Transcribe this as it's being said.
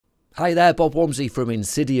Hi there, Bob Wamsey from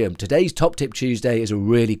INSYDIUM. Today's Top Tip Tuesday is a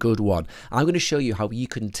really good one. I'm going to show you how you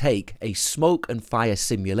can take a smoke and fire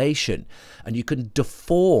simulation and you can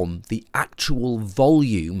deform the actual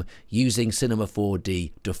volume using Cinema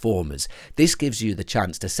 4D deformers. This gives you the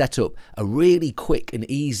chance to set up a really quick and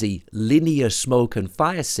easy linear smoke and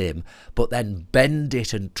fire sim, but then bend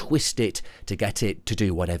it and twist it to get it to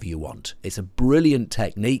do whatever you want. It's a brilliant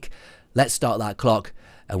technique. Let's start that clock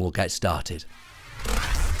and we'll get started.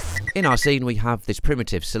 In our scene we have this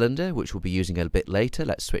primitive cylinder which we'll be using a bit later.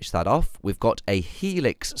 Let's switch that off. We've got a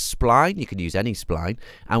Helix spline, you can use any spline,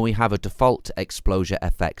 and we have a default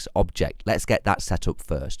xpExplosiaFX object. Let's get that set up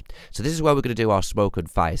first. So this is where we're going to do our smoke and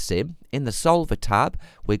fire sim. In the solver tab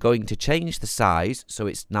we're going to change the size so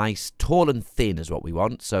it's nice, tall and thin is what we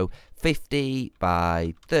want. So 50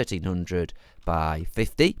 by 1300 by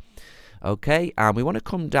 50. Okay, and we want to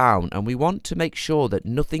come down and we want to make sure that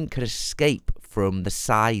nothing can escape from the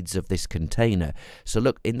sides of this container. So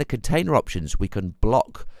look, in the container options we can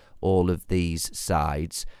block all of these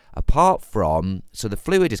sides apart from, so the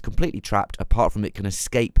fluid is completely trapped apart from it can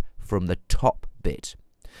escape from the top bit.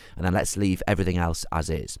 And then let's leave everything else as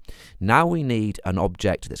is. Now we need an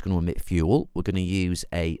object that's going to emit fuel. We're going to use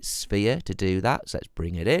a sphere to do that. So let's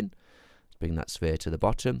bring it in. Let's bring that sphere to the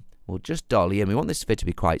bottom. We'll just dolly in. We want this sphere to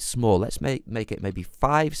be quite small. Let's make it maybe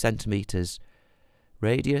 5 centimeters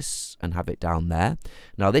radius and have it down there.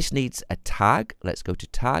 Now this needs a tag. Let's go to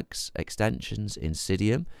tags, extensions,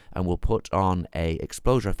 INSYDIUM, and we'll put on a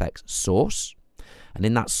xpExplosiaFX source. And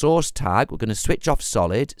in that source tag we're going to switch off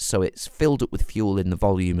solid so it's filled up with fuel in the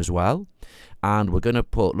volume as well. And we're going to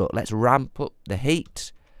put, look, let's ramp up the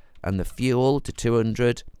heat and the fuel to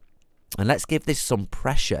 200. And let's give this some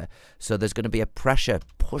pressure. So there's going to be a pressure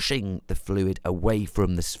pushing the fluid away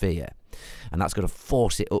from the sphere. And that's going to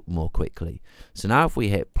force it up more quickly. So now if we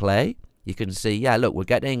hit play, you can see, yeah, look, we're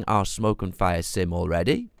getting our smoke and fire sim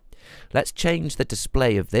already. Let's change the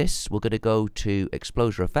display of this. We're going to go to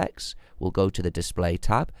xpExplosiaFX. We'll go to the display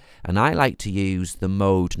tab. And I like to use the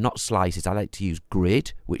mode, not slices, I like to use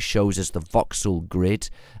grid, which shows us the voxel grid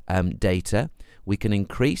data. We can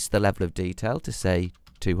increase the level of detail to say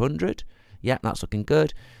 200. Yeah, that's looking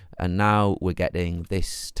good. And now we're getting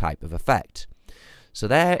this type of effect. So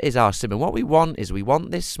there is our sim, and what we want is we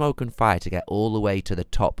want this smoke and fire to get all the way to the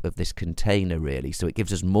top of this container really, so it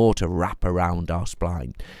gives us more to wrap around our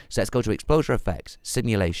spline. So let's go to xpExplosiaFX,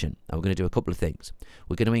 simulation, and we're going to do a couple of things.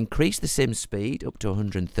 We're going to increase the sim speed up to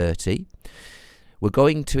 130. We're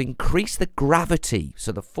going to increase the gravity,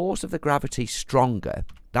 so the force of the gravity stronger.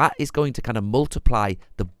 That is going to kind of multiply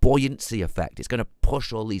the buoyancy effect. It's going to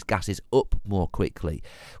push all these gases up more quickly,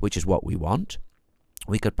 which is what we want.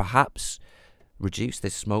 We could perhaps reduce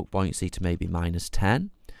this smoke buoyancy to maybe -10.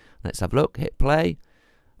 Let's have a look, hit play.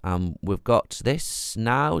 We've got this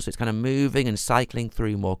now, so it's kind of moving and cycling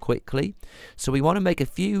through more quickly. So we want to make a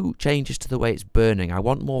few changes to the way it's burning. I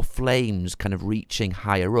want more flames kind of reaching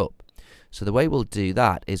higher up. So the way we'll do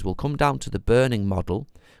that is we'll come down to the burning model.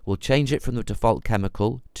 We'll change it from the default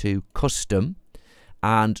chemical to custom,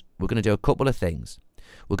 and we're going to do a couple of things.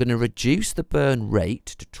 We're going to reduce the burn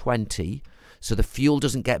rate to 20 so the fuel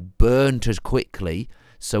doesn't get burnt as quickly,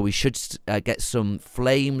 so we should get some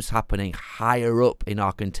flames happening higher up in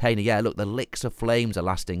our container. Yeah, look, the licks of flames are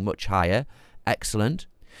lasting much higher. Excellent.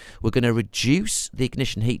 We're going to reduce the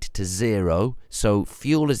ignition heat to 0 so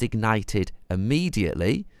fuel is ignited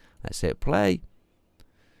immediately. Let's hit play.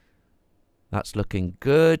 That's looking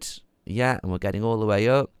good. Yeah, and we're getting all the way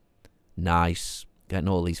up. Nice. Getting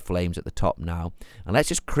all these flames at the top now. And let's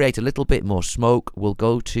just create a little bit more smoke. We'll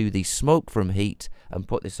go to the smoke from heat and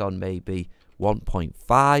put this on maybe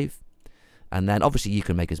 1.5. And then obviously you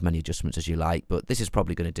can make as many adjustments as you like, but this is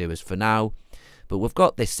probably going to do us for now. But we've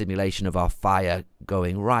got this simulation of our fire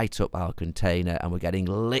going right up our container and we're getting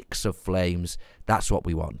licks of flames. That's what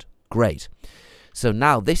we want. Great. So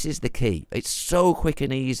now this is the key. It's so quick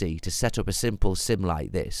and easy to set up a simple sim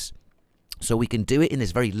like this. So we can do it in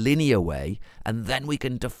this very linear way, and then we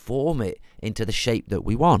can deform it into the shape that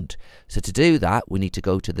we want. So to do that, we need to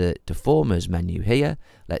go to the deformers menu here.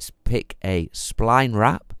 Let's pick a spline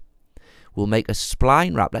wrap. We'll make a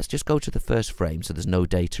spline wrap. Let's just go to the first frame so there's no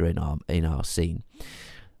data in our scene.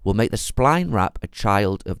 We'll make the spline wrap a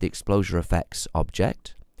child of the xpExplosiaFX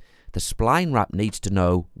object. The spline wrap needs to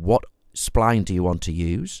know what spline do you want to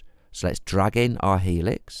use. So let's drag in our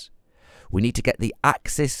helix. We need to get the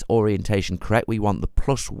axis orientation correct. We want the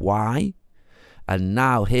 +Y. And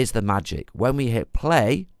now here's the magic. When we hit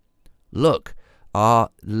play, look, our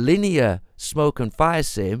linear smoke and fire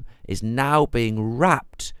sim is now being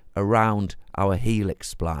wrapped around our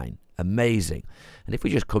helix spline. Amazing. And if we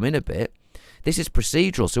just come in a bit, this is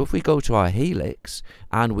procedural. So if we go to our Helix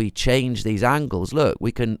and we change these angles, look,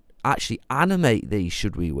 we can actually animate these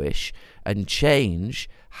should we wish and change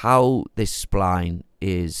how this spline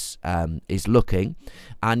is looking,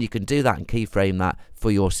 and you can do that and keyframe that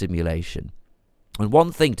for your simulation. And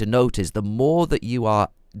one thing to note is the more that you are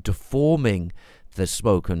deforming the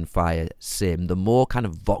smoke and fire sim, the more kind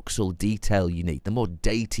of voxel detail you need, the more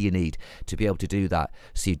data you need to be able to do that,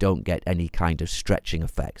 so you don't get any kind of stretching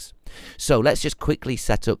effects. So let's just quickly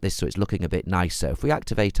set up this so it's looking a bit nicer. If we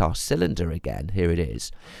activate our cylinder again, here it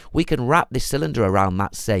is, we can wrap this cylinder around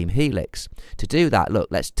that same helix. To do that, look,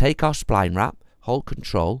 let's take our spline wrap, hold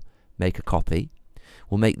control, make a copy.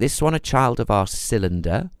 We'll make this one a child of our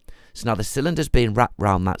cylinder. So now the cylinder's being wrapped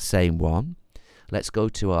around that same one. Let's go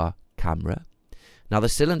to our camera. Now the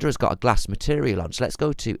cylinder has got a glass material on, so let's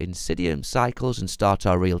go to INSYDIUM Cycles and start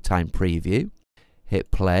our real-time preview.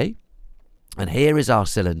 Hit play, and here is our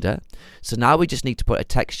cylinder. So now we just need to put a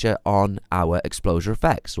texture on our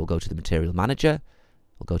xpExplosiaFX. We'll go to the Material Manager,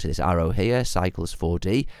 we'll go to this arrow here, Cycles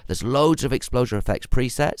 4D. There's loads of xpExplosiaFX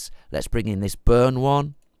presets. Let's bring in this burn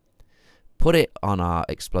one, put it on our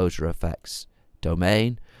xpExplosiaFX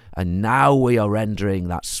domain, and now we are rendering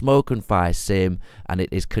that smoke and fire sim, and it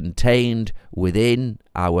is contained within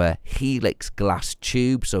our Helix glass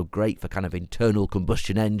tube, so great for kind of internal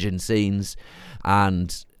combustion engine scenes.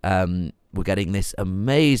 And we're getting this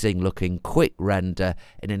amazing looking quick render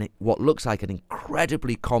in what looks like an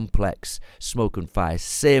incredibly complex smoke and fire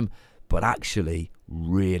sim, but actually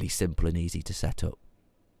really simple and easy to set up.